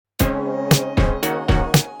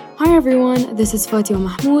Hi everyone, this is Fatima Al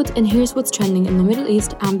Mahmoud, and here's what's trending in the Middle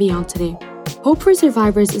East and beyond today. Hope for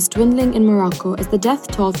survivors is dwindling in Morocco as the death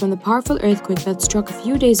toll from the powerful earthquake that struck a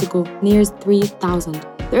few days ago nears 3,000.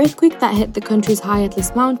 The earthquake that hit the country's high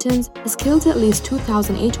Atlas Mountains has killed at least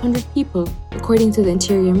 2,800 people, according to the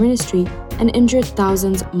Interior Ministry, and injured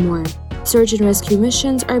thousands more. Search and rescue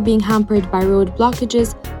missions are being hampered by road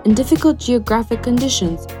blockages and difficult geographic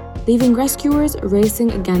conditions, leaving rescuers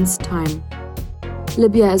racing against time.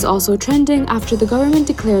 Libya is also trending after the government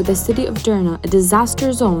declared the city of Derna a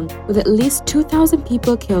disaster zone, with at least 2,000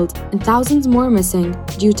 people killed and thousands more missing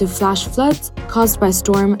due to flash floods caused by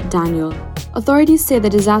Storm Daniel. Authorities say the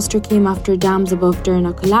disaster came after dams above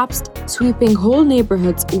Derna collapsed, sweeping whole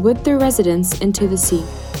neighborhoods with their residents into the sea.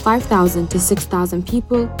 5,000 to 6,000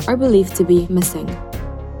 people are believed to be missing.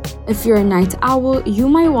 If you're a night owl, you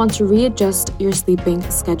might want to readjust your sleeping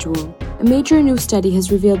schedule. A major new study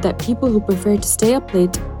has revealed that people who prefer to stay up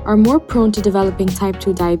late are more prone to developing type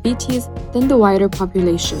 2 diabetes than the wider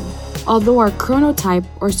population. Although our chronotype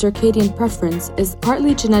or circadian preference is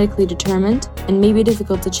partly genetically determined and may be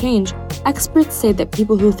difficult to change, experts say that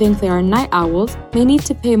people who think they are night owls may need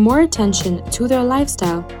to pay more attention to their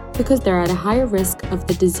lifestyle because they're at a higher risk of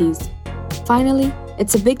the disease. Finally,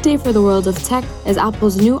 it's a big day for the world of tech as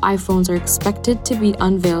Apple's new iPhones are expected to be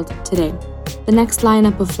unveiled today. The next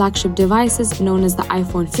lineup of flagship devices, known as the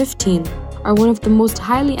iPhone 15, are one of the most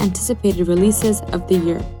highly anticipated releases of the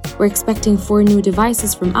year. We're expecting 4 new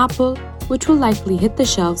devices from Apple, which will likely hit the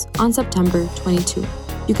shelves on September 22.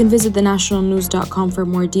 You can visit thenationalnews.com for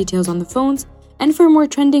more details on the phones and for more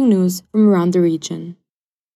trending news from around the region.